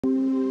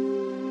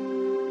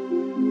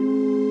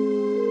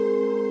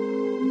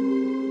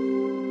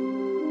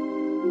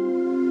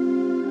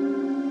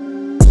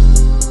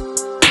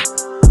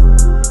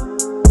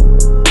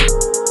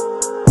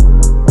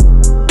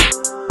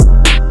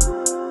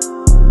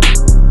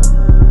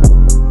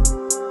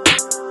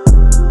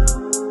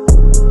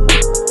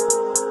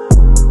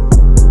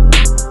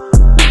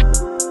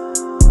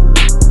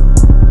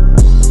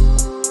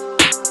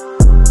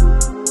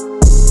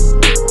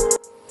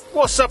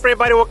up,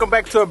 everybody? Welcome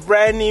back to a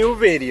brand new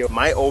video.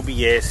 My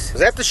OBS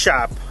was at the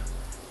shop.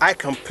 I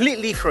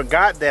completely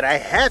forgot that I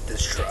had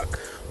this truck.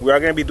 We are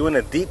going to be doing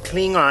a deep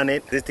clean on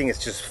it. This thing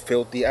is just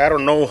filthy. I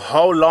don't know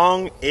how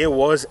long it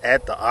was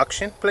at the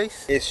auction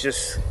place. It's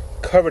just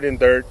covered in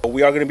dirt.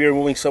 We are going to be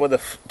removing some of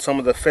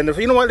the fenders.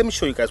 You know what? Let me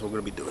show you guys what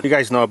we're going to be doing. You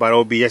guys know about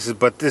OBSs,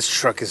 but this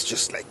truck is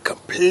just like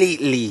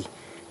completely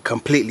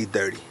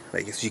dirty.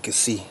 Like as you can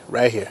see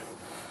right here.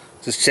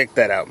 Just check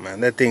that out,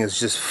 man. That thing is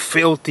just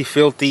filthy.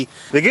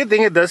 The good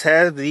thing, it does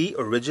have the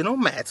original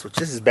mats,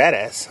 which is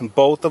badass.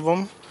 Both of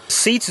them.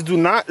 Seats do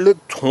not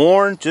look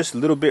torn. Just a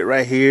little bit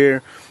right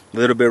here, a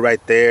little bit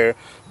right there.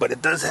 But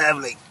it does have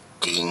like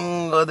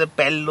chingo de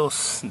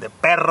pelos, de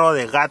perro,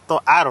 de gato,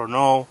 I don't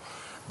know.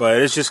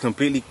 But it's just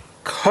completely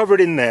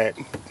covered in that.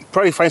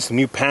 Probably find some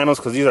new panels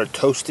because these are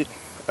toasted.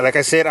 Like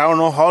I said, I don't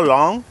know how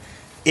long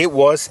it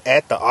was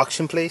at the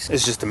auction place.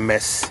 It's just a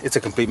mess. It's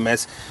a complete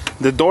mess.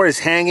 The door is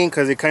hanging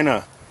because it kind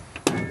of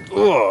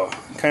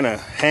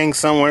hangs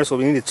somewhere, so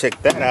we need to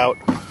check that out.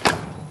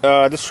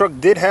 This truck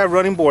did have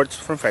running boards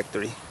from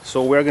factory,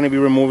 so we're going to be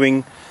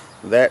removing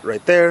that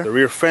right there. The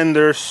rear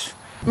fenders,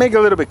 make it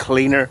a little bit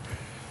cleaner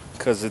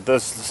because it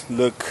does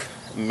look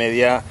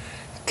media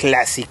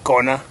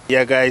clasicona.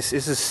 Yeah, guys,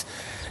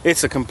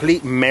 it's a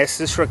complete mess.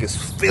 This truck is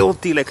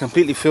filthy, like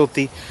completely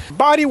filthy.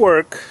 Body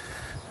work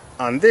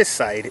on this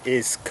side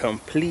is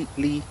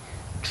completely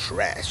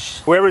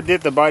trash. Whoever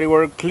did the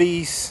bodywork,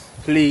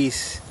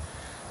 please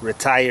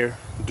retire.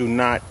 Do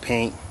not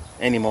paint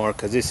anymore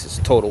because this is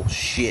total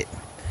shit.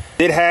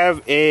 Did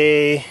have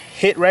a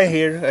hit right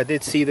here. I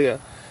did see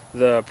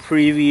the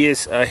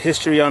previous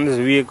history on this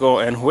vehicle,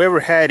 and whoever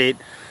had it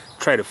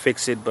tried to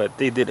fix it, but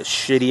they did a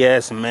shitty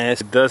ass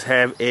mess. It does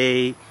have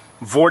a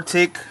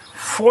Vortic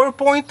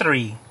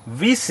 4.3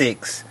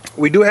 V6.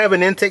 We do have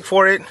an intake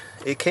for it.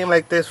 It came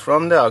like this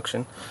from the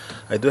auction.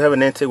 I do have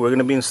an intake. We're going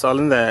to be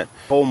installing that.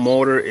 Whole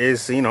motor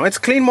is, you know, it's a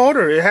clean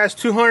motor. It has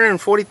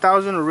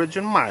 240,000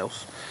 original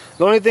miles.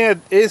 The only thing that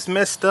is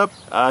messed up,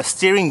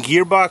 steering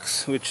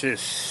gearbox, which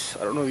is,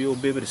 I don't know if you'll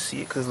be able to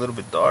see it because it's a little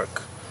bit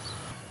dark.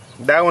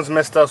 That one's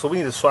messed up, so we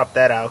need to swap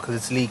that out because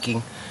it's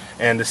leaking.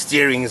 And the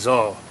steering is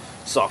all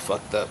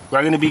fucked up.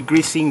 We're going to be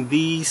greasing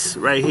these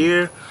right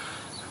here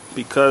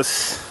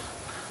because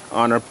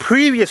on our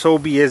previous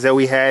OBS that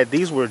we had,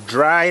 these were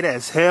dried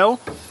as hell.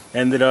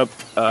 Ended up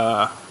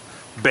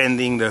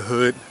bending the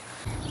hood.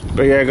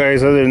 But yeah,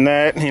 guys, other than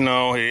that, you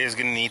know, it is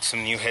gonna need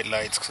some new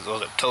headlights because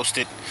those are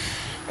toasted,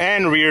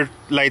 and rear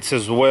lights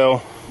as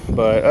well.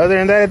 But other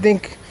than that, I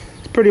think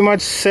it's pretty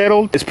much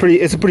settled. It's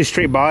a pretty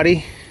straight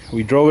body.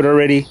 We drove it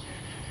already.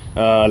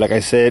 Like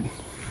I said,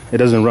 it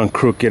doesn't run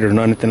crooked or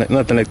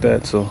nothing like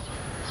that. So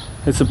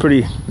it's a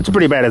pretty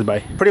badass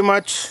bike. Pretty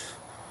much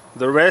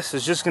the rest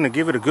is just gonna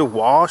give it a good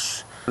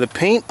wash. The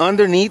paint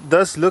underneath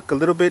does look a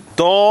little bit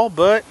dull,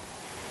 but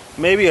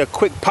maybe a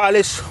quick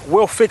polish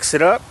will fix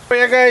it up. But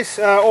yeah, guys,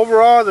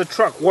 overall the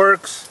truck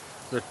works.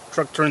 The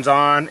truck turns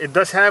on. It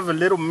does have a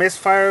little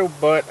misfire,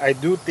 but I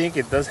do think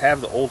it does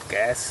have the old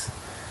gas.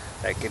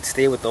 Like it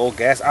stayed with the old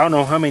gas. I don't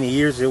know how many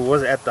years it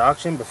was at the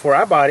auction before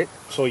I bought it.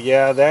 So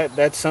yeah,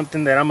 that's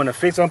something that I'm gonna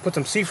fix. I'm gonna put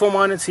some seafoam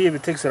on it, see if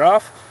it takes it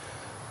off.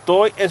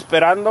 Estoy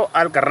esperando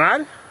al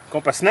carnal,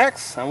 Compa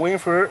Snacks. I'm waiting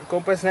for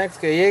Compa Snacks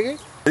que llegue.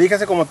 Le dije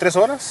hace como 3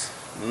 horas.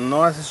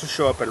 No hace su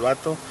show up el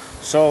vato.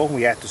 So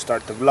we have to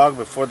start the vlog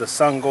before the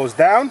sun goes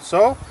down.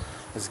 So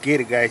let's get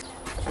it, guys.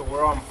 So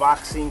we're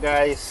unboxing,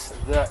 guys,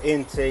 the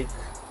intake.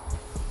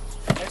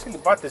 I actually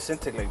bought this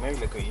intake like maybe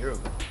like a year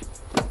ago.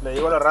 Le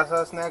digo a la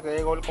raza Snack, le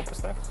llegó el Compa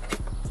Snack.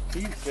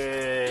 Sí,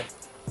 que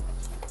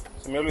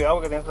se me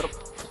olvidaba que tenía esta ropa.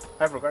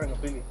 I forgot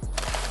completely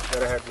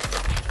that I had this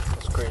stuff.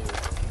 That's crazy.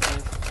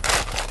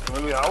 Se me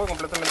olvidaba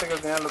completamente que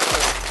tenía los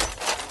tres.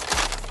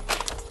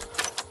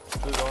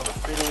 These are all the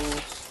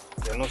fittings.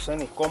 Ya no sé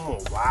ni cómo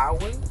va,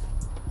 güey.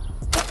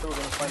 So we're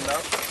gonna find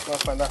out. We're gonna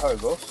find out how it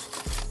goes.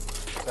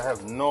 I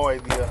have no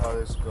idea how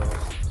this goes.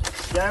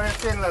 Ya ves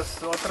que en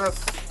las otras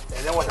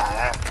es de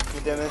volada,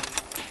 ¿entiendes?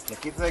 Le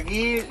quitas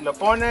aquí, lo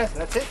pones,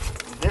 that's it.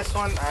 This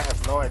one, I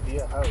have no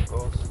idea how it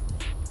goes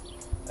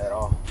at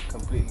all.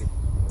 Completely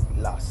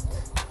lost.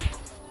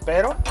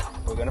 Pero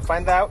we're gonna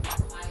find out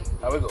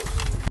how it goes.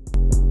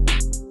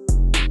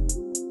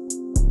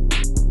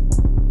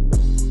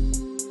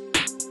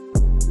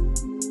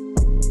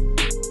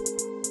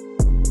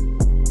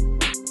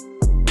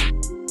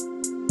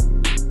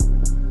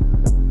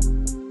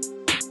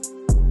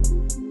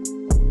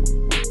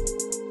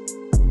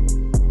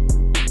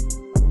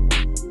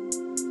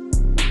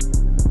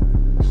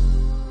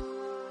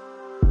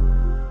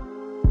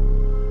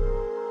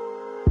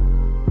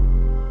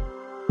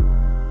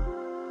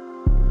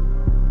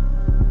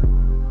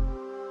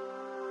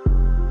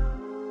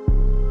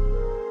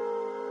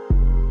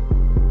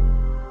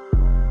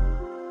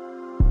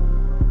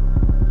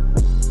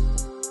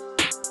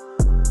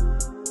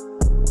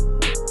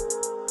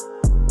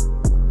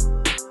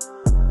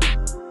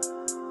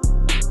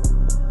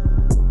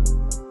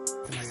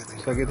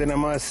 So aquí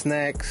tenemos a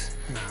Snacks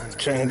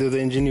trying to do the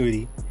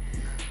ingenuity.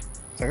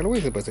 Sácalo,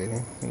 güey, se puede hacer,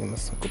 ¿eh?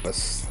 Nomás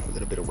ocupas a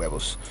little bit of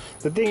huevos.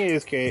 The thing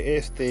is que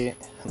este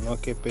no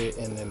quepe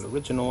en el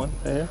original one.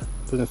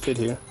 Doesn't fit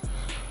here.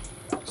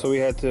 So we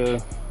had to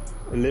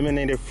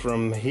eliminate it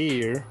from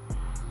here.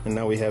 And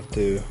now we have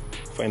to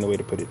find a way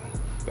to put it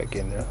back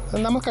in there.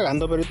 Andamos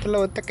cagando, pero ahorita la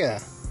vuelta queda.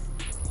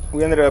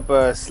 We ended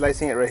up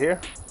slicing it right here.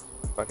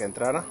 Para que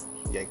entrara.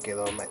 Y ahí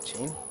quedó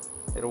machine.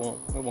 It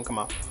won't come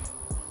out.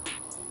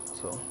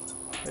 So,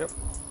 yep.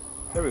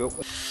 There we go.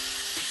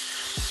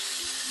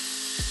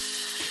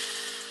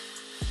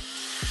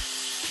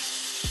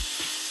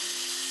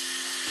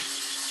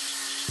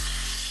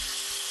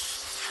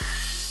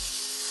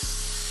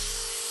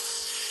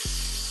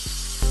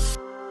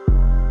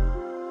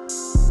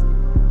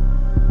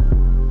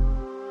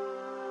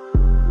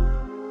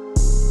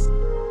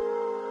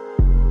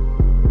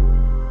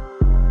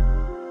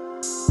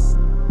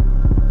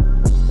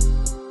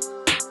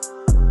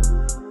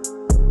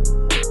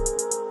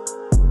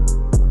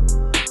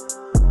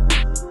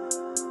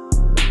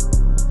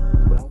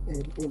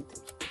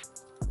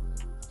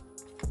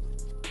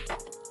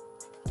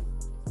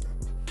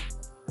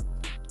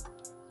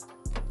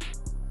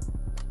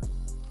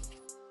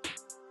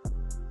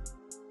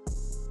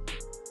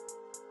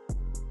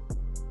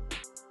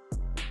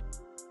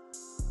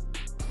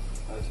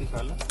 A ver si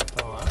jala.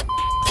 Oh, va.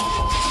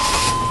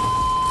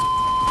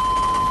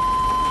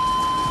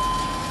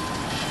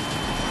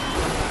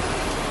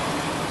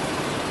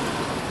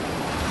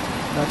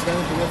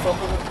 ¿Tiene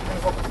foco? ¿Tiene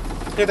foco?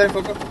 ¿Sí tiene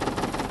foco?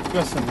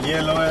 Got some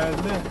yellow ass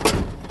there.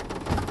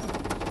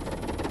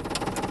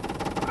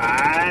 ¡A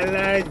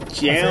la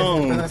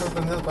Jones!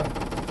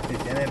 Si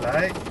tiene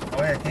like.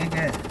 Oye, aquí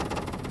que.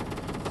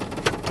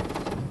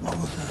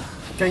 Vamos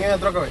a. ¿Qué año de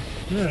troca, güey?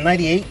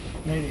 98.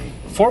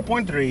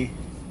 4.3.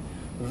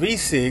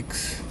 V6.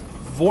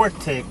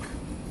 Vortec.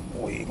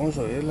 Oye, ¿cómo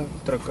se ve la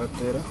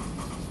tracatera?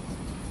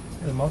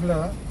 El muffler,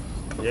 ¿verdad?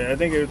 Yeah, I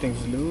think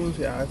everything's loose.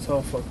 Yeah, it's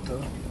all fucked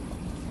up.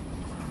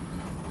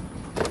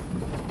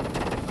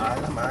 A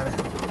la madre.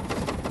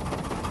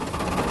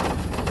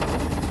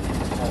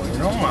 Oye,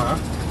 no más.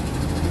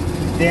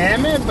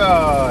 Damn it,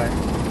 boy.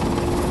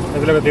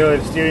 Es lo que te digo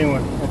del steering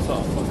wheel. It's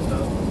all fucked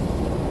up.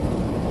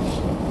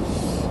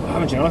 Ah,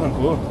 me chingaron tan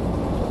cool.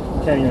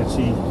 Can't even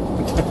see.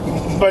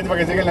 Para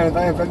que siga la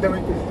ventana de enfrente,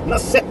 güey. No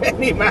se ve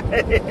ni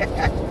madre.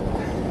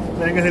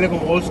 Tienen que hacerle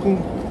como old school.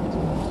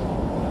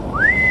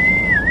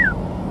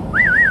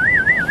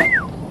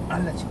 A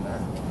la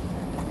chingada.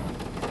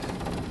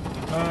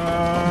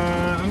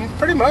 I mean,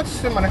 pretty much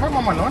se maneja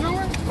mamalona,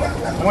 güey.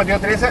 Como yo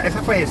tenía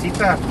esa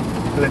fallecita.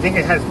 Because I think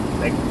it has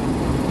like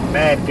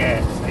bad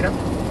gas. Mira.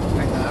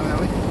 Ahí está,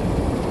 güey.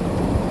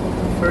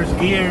 First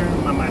gear,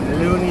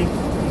 mamaloni,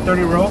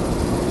 30 row.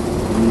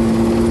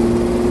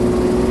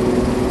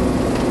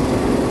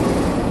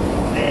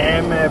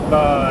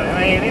 But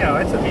I mean, you know,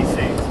 it's a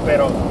V6,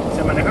 pero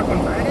se maneja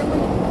con aire,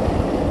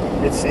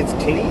 güey. It's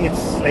clean,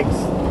 it's like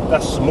está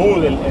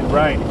smooth el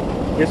ride.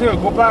 Y eso que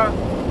ocupa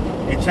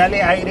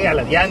echarle aire a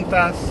las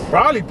llantas.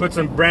 Probably put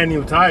some brand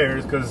new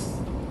tires, because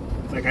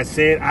like I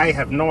said, I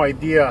have no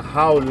idea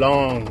how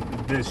long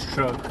this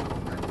truck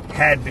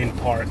had been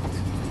parked.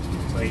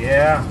 But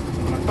yeah,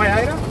 ¿más para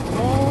aire?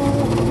 No.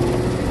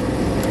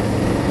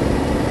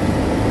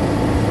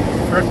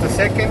 First to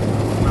second,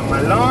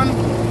 mamalón.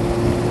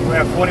 We're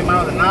at 40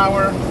 miles an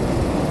hour,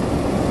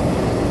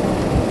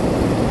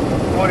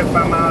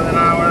 45 miles an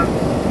hour.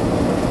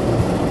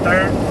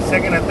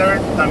 Second and third,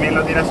 también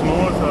lo tira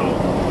smooth, so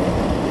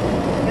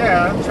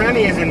yeah,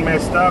 tranny isn't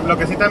messed up. Lo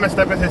que sí está messed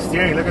up es el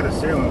steering. Look at the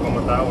steering wheel,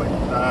 como está, güey.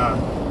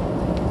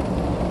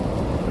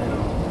 You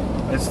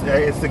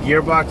know, it's the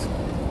gearbox.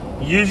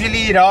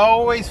 Usually it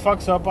always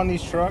fucks up on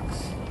these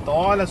trucks.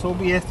 Todas las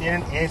OBS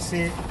tienen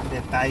ese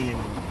detalle,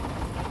 güey.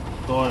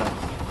 Todas.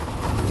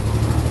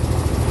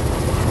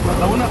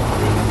 Una.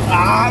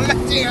 ¡Ah, la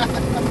chica!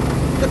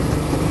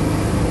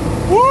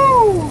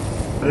 ¡Woo!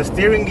 El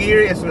steering gear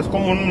es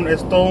como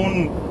es todo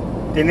un...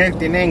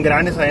 Tiene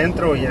engranes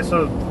adentro y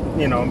eso,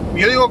 you know...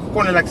 Yo digo que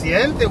con el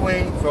accidente,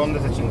 güey, fue donde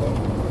se chingó.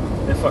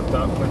 It fucked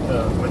up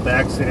with the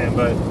accident,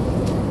 but...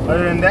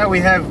 Other than that,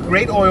 we have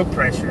great oil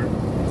pressure.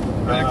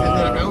 ¿El accidente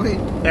era acá, güey?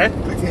 ¿Eh?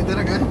 ¿El accidente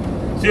era acá?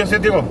 Sí, yo sé,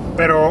 digo,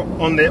 pero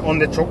donde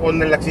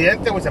el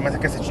accidente, güey, se me hace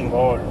que se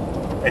chingó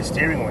el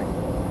steering, güey.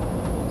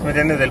 ¿Me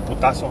entiendes? Del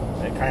putazo.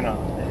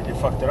 It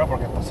fucked it up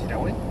porque pues mira,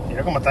 güey.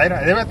 Mira cómo está.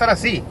 Debe estar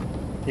así.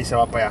 Y se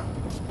va para allá.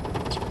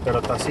 Pero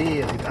está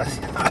así,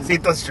 así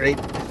está straight.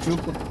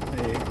 Chupo.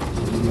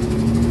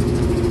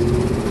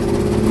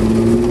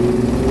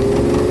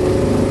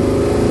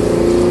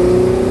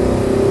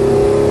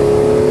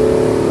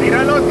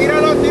 ¡Tíralo,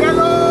 tíralo,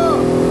 tíralo!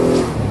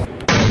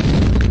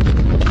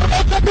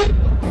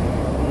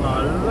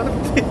 No lo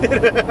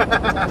tira.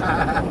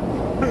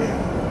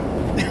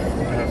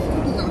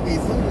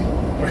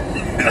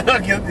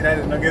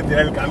 No quiero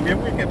tirar el cambio,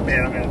 güey, qué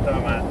pedo, mira, esta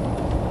mamá.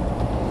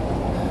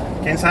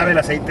 Quién sabe el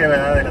aceite,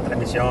 ¿verdad? De la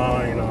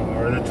transmisión, you know,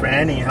 or the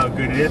tranny, how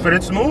good it is. Pero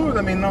it's smooth,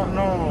 I mean,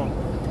 no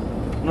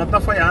está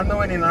fallando,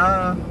 güey, ni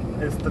nada.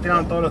 Está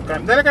tirando todos los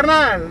cambios. Dale,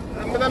 carnal,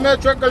 dame el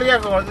chueco el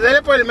viejo.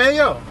 Dale por el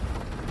medio.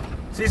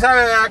 Sí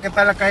sabe, ¿verdad? Que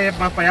está la calle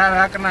más para allá,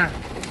 ¿verdad, carnal?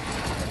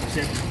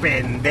 Ese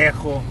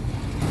pendejo.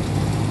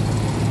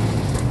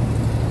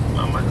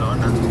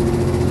 Mamalona.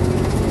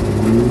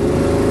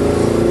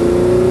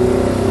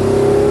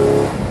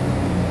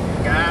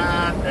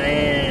 God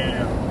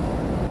damn.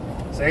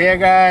 So yeah,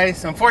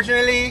 guys,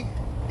 unfortunately,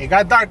 it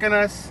got dark on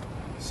us,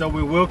 so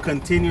we will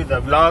continue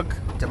the vlog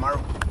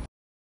tomorrow.